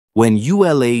When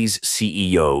ULA's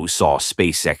CEO saw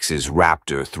SpaceX's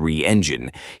Raptor 3 engine,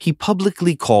 he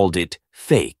publicly called it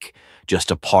fake,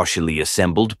 just a partially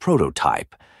assembled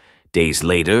prototype. Days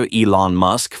later, Elon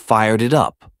Musk fired it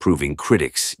up, proving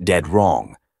critics dead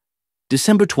wrong.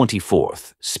 December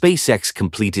 24th, SpaceX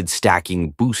completed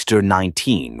stacking Booster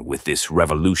 19 with this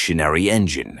revolutionary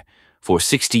engine. For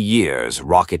 60 years,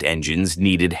 rocket engines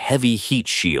needed heavy heat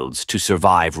shields to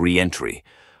survive re-entry.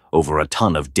 Over a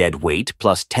ton of dead weight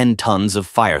plus 10 tons of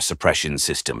fire suppression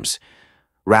systems.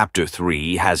 Raptor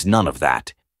 3 has none of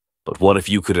that. But what if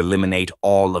you could eliminate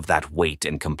all of that weight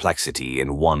and complexity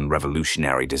in one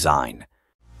revolutionary design?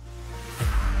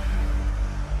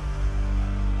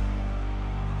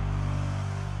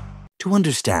 To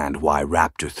understand why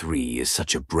Raptor 3 is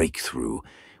such a breakthrough,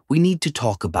 we need to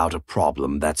talk about a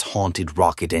problem that's haunted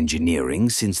rocket engineering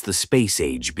since the space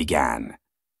age began.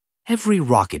 Every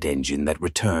rocket engine that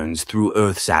returns through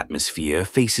Earth's atmosphere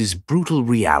faces brutal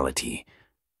reality.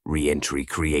 Re-entry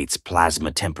creates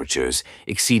plasma temperatures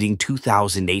exceeding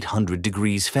 2,800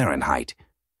 degrees Fahrenheit.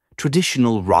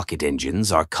 Traditional rocket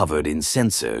engines are covered in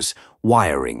sensors,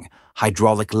 wiring,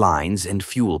 hydraulic lines, and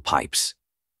fuel pipes,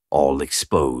 all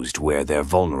exposed where they're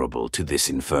vulnerable to this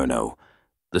inferno.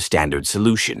 The standard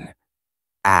solution: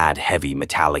 add heavy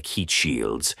metallic heat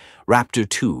shields. Raptor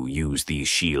 2 used these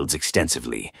shields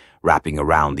extensively, wrapping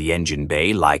around the engine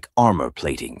bay like armor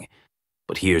plating.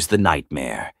 But here's the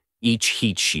nightmare. Each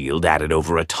heat shield added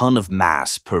over a ton of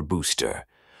mass per booster.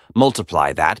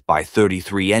 Multiply that by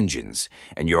 33 engines,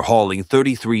 and you're hauling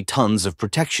 33 tons of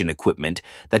protection equipment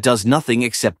that does nothing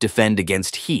except defend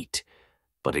against heat.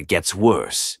 But it gets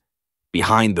worse.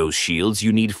 Behind those shields,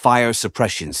 you need fire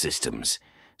suppression systems.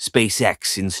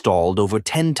 SpaceX installed over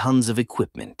 10 tons of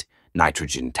equipment,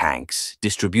 nitrogen tanks,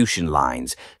 distribution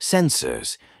lines,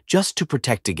 sensors, just to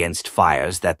protect against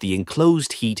fires that the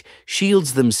enclosed heat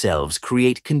shields themselves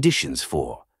create conditions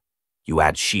for. You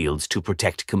add shields to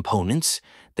protect components,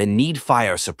 then need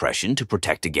fire suppression to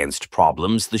protect against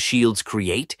problems the shields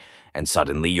create, and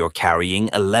suddenly you're carrying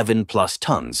 11 plus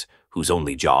tons, whose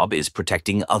only job is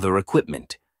protecting other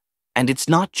equipment. And it's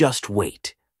not just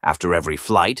weight. After every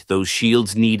flight, those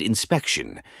shields need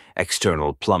inspection,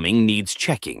 external plumbing needs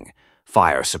checking,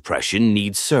 fire suppression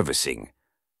needs servicing.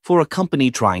 For a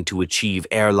company trying to achieve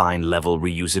airline-level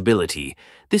reusability,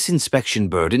 this inspection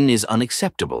burden is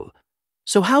unacceptable.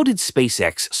 So how did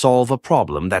SpaceX solve a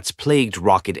problem that's plagued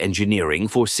rocket engineering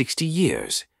for 60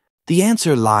 years? The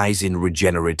answer lies in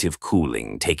regenerative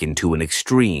cooling taken to an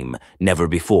extreme never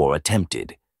before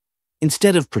attempted.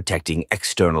 Instead of protecting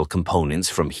external components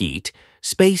from heat,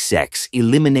 SpaceX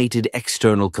eliminated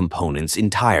external components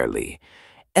entirely.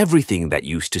 Everything that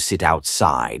used to sit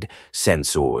outside,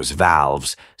 sensors,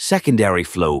 valves, secondary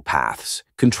flow paths,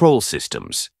 control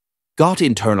systems, got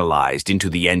internalized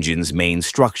into the engine's main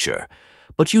structure.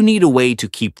 But you need a way to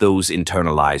keep those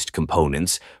internalized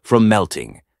components from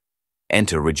melting.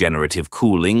 Enter regenerative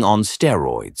cooling on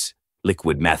steroids.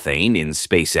 Liquid methane in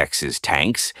SpaceX's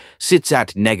tanks sits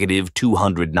at negative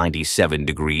 297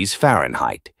 degrees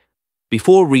Fahrenheit.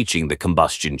 Before reaching the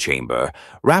combustion chamber,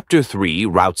 Raptor 3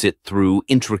 routes it through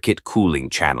intricate cooling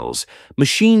channels,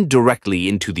 machined directly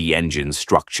into the engine's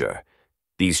structure.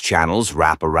 These channels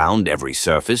wrap around every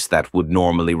surface that would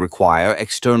normally require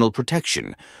external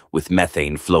protection, with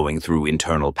methane flowing through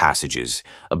internal passages,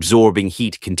 absorbing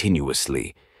heat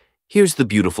continuously. Here's the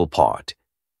beautiful part.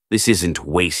 This isn't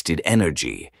wasted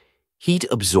energy. Heat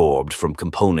absorbed from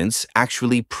components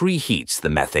actually preheats the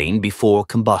methane before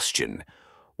combustion.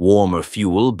 Warmer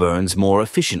fuel burns more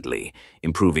efficiently,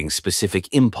 improving specific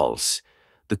impulse.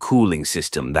 The cooling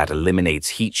system that eliminates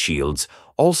heat shields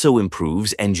also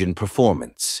improves engine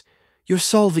performance. You're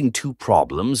solving two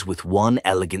problems with one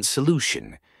elegant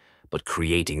solution. But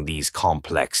creating these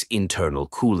complex internal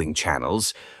cooling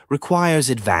channels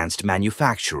requires advanced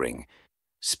manufacturing.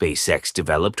 SpaceX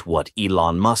developed what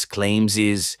Elon Musk claims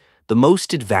is the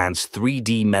most advanced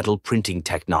 3D metal printing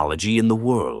technology in the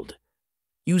world.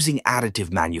 Using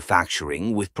additive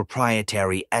manufacturing with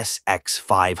proprietary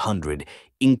SX500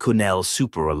 Inconel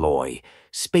superalloy,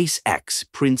 SpaceX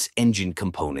prints engine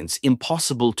components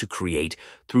impossible to create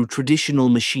through traditional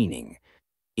machining.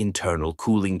 Internal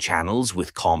cooling channels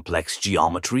with complex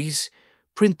geometries,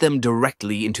 print them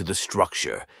directly into the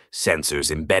structure,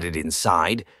 sensors embedded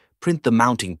inside, print the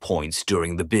mounting points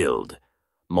during the build,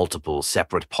 multiple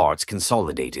separate parts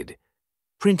consolidated.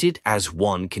 Print it as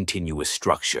one continuous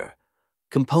structure.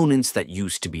 Components that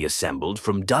used to be assembled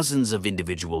from dozens of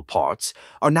individual parts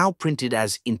are now printed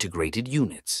as integrated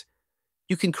units.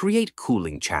 You can create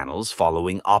cooling channels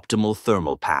following optimal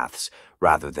thermal paths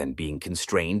rather than being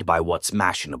constrained by what's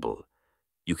machinable.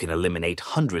 You can eliminate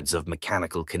hundreds of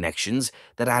mechanical connections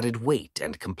that added weight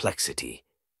and complexity.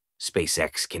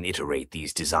 SpaceX can iterate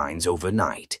these designs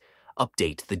overnight,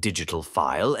 update the digital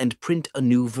file, and print a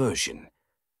new version.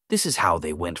 This is how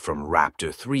they went from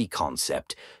Raptor 3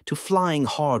 concept to flying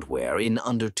hardware in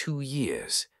under 2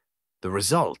 years. The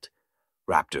result?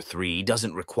 Raptor 3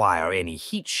 doesn't require any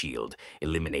heat shield,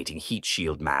 eliminating heat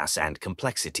shield mass and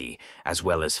complexity, as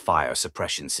well as fire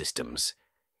suppression systems.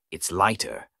 It's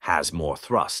lighter, has more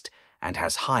thrust, and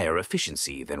has higher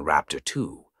efficiency than Raptor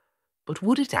 2. But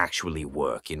would it actually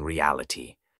work in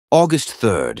reality? August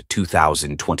 3rd,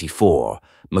 2024,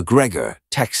 McGregor,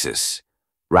 Texas.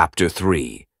 Raptor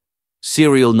 3.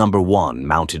 Serial number 1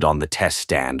 mounted on the test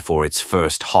stand for its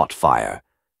first hot fire.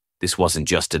 This wasn't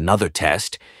just another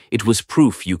test, it was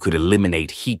proof you could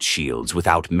eliminate heat shields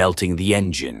without melting the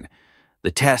engine.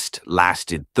 The test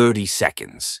lasted 30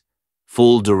 seconds.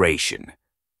 Full duration.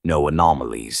 No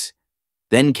anomalies.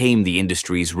 Then came the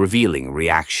industry's revealing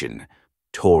reaction.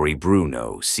 Tory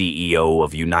Bruno, CEO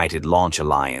of United Launch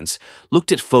Alliance,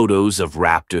 looked at photos of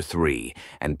Raptor 3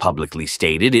 and publicly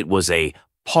stated it was a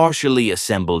partially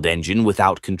assembled engine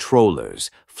without controllers,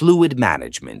 fluid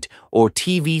management, or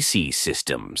TVC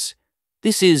systems.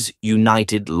 This is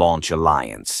United Launch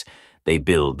Alliance. They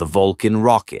build the Vulcan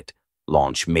rocket,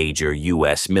 launch major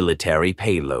U.S. military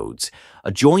payloads,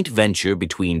 a joint venture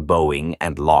between Boeing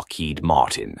and Lockheed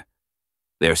Martin.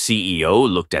 Their CEO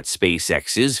looked at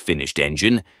SpaceX's finished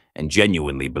engine and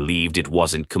genuinely believed it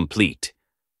wasn't complete.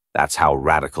 That's how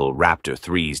radical Raptor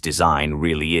 3's design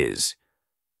really is.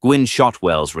 Gwynne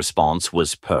Shotwell's response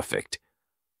was perfect.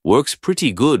 Works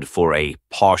pretty good for a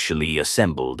partially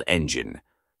assembled engine,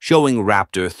 showing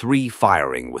Raptor 3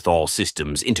 firing with all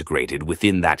systems integrated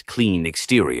within that clean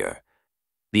exterior.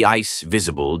 The ice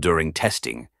visible during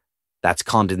testing. That's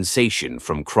condensation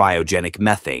from cryogenic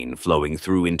methane flowing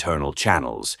through internal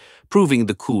channels, proving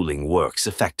the cooling works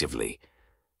effectively.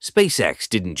 SpaceX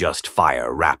didn't just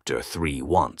fire Raptor 3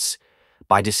 once.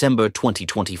 By December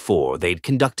 2024, they'd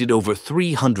conducted over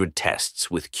 300 tests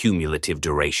with cumulative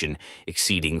duration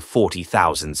exceeding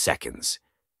 40,000 seconds.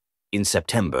 In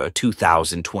September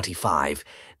 2025,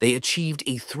 they achieved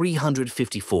a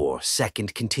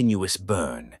 354-second continuous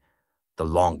burn, the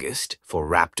longest for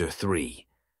Raptor 3.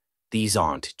 These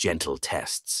aren't gentle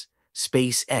tests.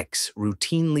 SpaceX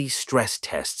routinely stress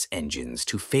tests engines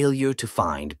to failure to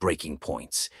find breaking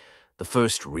points. The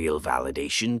first real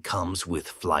validation comes with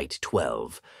Flight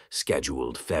 12,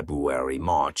 scheduled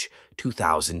February-March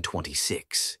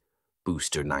 2026.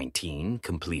 Booster 19,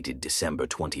 completed December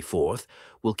 24th,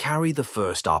 will carry the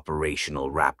first operational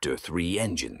Raptor 3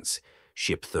 engines.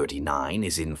 Ship 39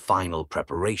 is in final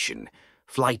preparation.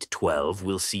 Flight 12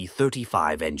 will see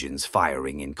 35 engines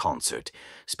firing in concert.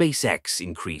 SpaceX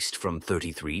increased from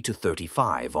 33 to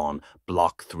 35 on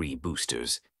Block 3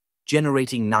 boosters,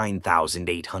 generating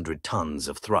 9,800 tons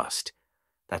of thrust.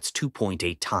 That's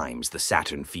 2.8 times the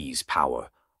Saturn V's power,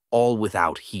 all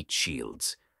without heat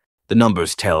shields. The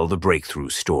numbers tell the breakthrough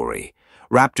story.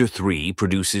 Raptor 3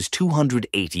 produces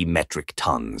 280 metric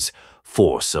tons,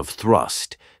 force of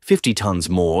thrust, 50 tons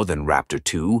more than Raptor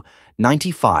 2,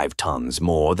 95 tons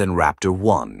more than Raptor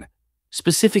 1.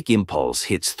 Specific impulse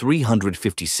hits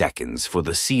 350 seconds for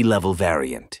the sea-level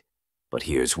variant. But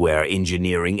here's where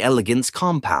engineering elegance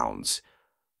compounds.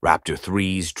 Raptor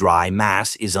 3's dry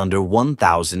mass is under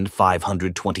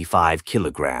 1,525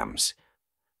 kilograms.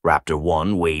 Raptor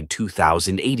 1 weighed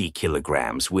 2,080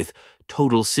 kilograms, with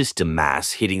total system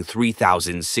mass hitting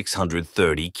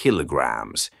 3,630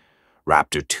 kilograms.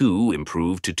 Raptor 2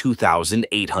 improved to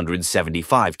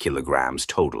 2,875 kilograms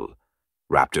total.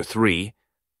 Raptor 3,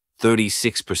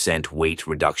 36% weight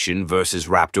reduction versus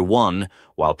Raptor 1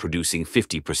 while producing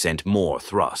 50% more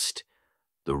thrust.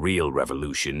 The real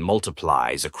revolution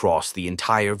multiplies across the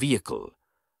entire vehicle.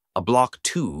 A Block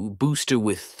 2 booster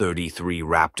with 33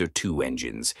 Raptor 2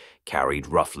 engines carried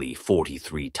roughly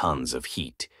 43 tons of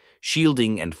heat,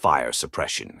 shielding and fire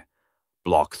suppression.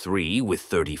 Block 3 with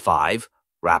 35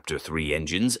 Raptor 3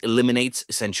 engines eliminates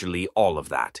essentially all of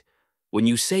that. When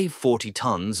you save 40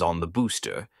 tons on the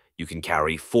booster, you can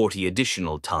carry 40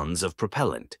 additional tons of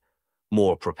propellant.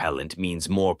 More propellant means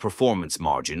more performance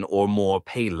margin or more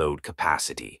payload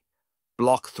capacity.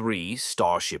 Block 3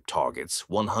 Starship targets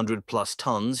 100+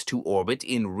 tons to orbit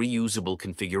in reusable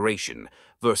configuration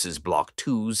versus Block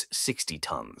 2's 60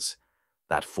 tons.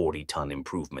 That 40-ton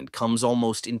improvement comes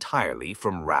almost entirely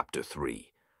from Raptor 3.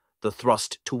 The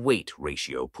thrust-to-weight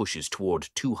ratio pushes toward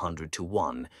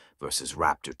 200-to-1 versus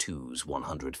Raptor 2's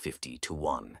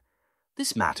 150-to-1.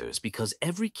 This matters because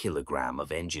every kilogram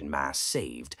of engine mass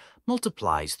saved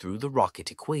multiplies through the rocket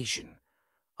equation.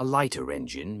 A lighter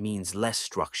engine means less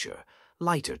structure,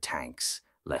 lighter tanks,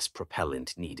 less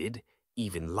propellant needed,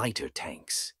 even lighter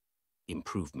tanks.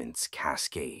 Improvements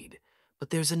cascade. But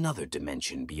there's another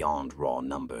dimension beyond raw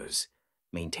numbers: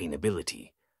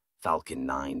 maintainability. Falcon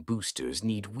 9 boosters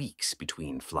need weeks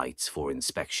between flights for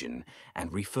inspection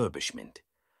and refurbishment.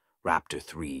 Raptor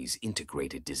 3's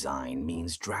integrated design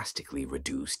means drastically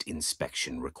reduced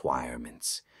inspection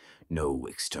requirements. No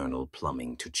external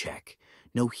plumbing to check,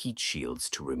 no heat shields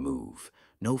to remove,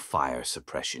 no fire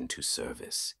suppression to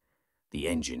service. The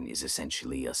engine is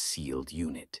essentially a sealed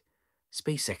unit.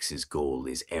 SpaceX's goal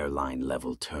is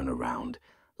airline-level turnaround,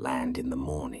 land in the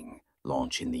morning,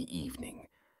 launch in the evening.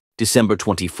 December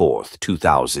 24th,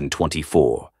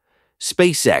 2024.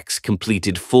 SpaceX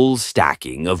completed full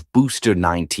stacking of Booster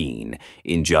 19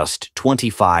 in just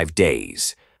 25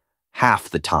 days, half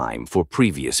the time for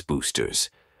previous boosters.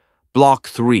 Block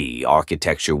 3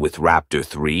 architecture with Raptor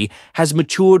 3 has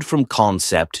matured from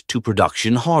concept to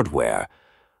production hardware.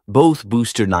 Both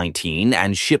Booster 19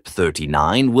 and Ship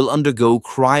 39 will undergo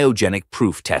cryogenic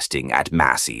proof testing at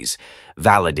Massey's,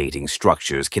 validating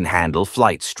structures can handle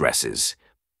flight stresses.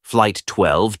 Flight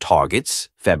 12 targets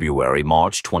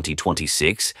February-March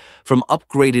 2026 from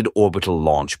upgraded Orbital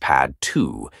Launch Pad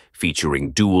 2,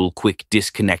 featuring dual quick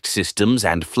disconnect systems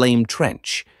and flame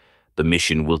trench. The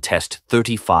mission will test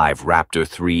 35 Raptor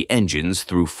 3 engines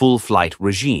through full flight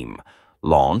regime: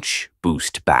 launch,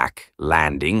 boost back,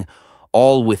 landing,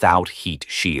 all without heat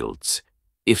shields.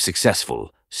 If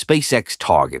successful, SpaceX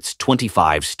targets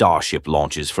 25 Starship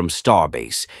launches from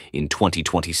Starbase in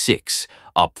 2026,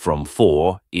 up from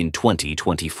 4 in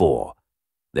 2024.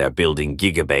 They're building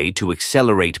Gigabay to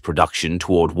accelerate production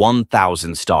toward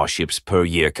 1,000 Starships per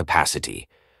year capacity.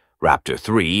 Raptor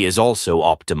 3 is also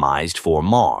optimized for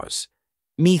Mars.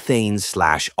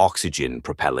 Methane/oxygen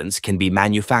propellants can be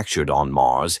manufactured on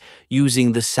Mars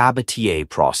using the Sabatier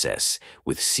process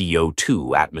with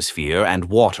CO2 atmosphere and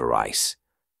water ice.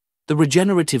 The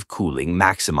regenerative cooling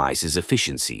maximizes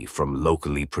efficiency from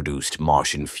locally produced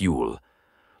Martian fuel.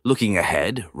 Looking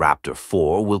ahead, Raptor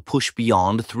 4 will push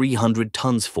beyond 300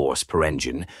 tons force per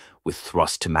engine, with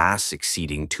thrust to mass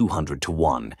exceeding 200 to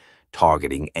 1,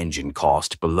 targeting engine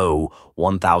cost below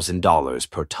 $1,000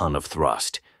 per ton of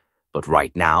thrust. But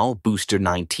right now, Booster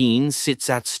 19 sits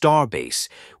at Starbase,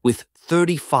 with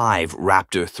 35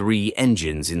 Raptor 3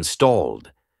 engines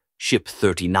installed. Ship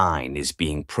 39 is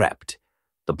being prepped.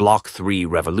 The Block 3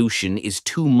 revolution is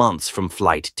 2 months from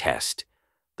flight test.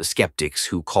 The skeptics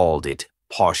who called it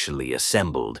partially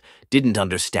assembled didn't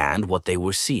understand what they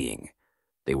were seeing.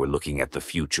 They were looking at the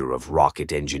future of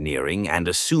rocket engineering and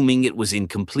assuming it was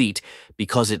incomplete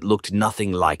because it looked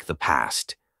nothing like the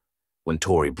past. When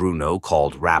Tory Bruno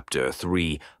called Raptor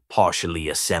 3 partially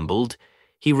assembled,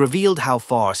 he revealed how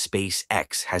far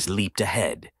SpaceX has leaped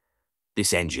ahead.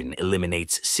 This engine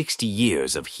eliminates 60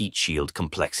 years of heat shield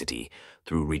complexity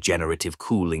through regenerative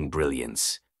cooling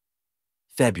brilliance.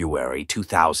 February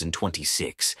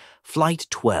 2026, Flight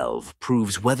 12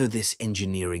 proves whether this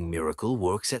engineering miracle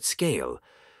works at scale.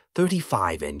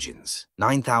 35 engines,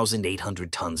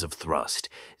 9,800 tons of thrust,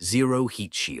 0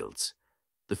 heat shields.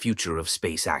 The future of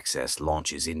space access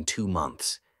launches in 2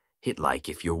 months. Hit like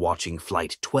if you're watching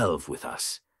Flight 12 with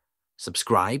us.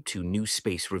 Subscribe to New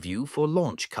Space Review for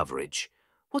launch coverage.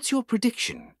 What's your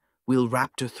prediction? Will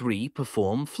Raptor 3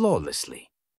 perform flawlessly?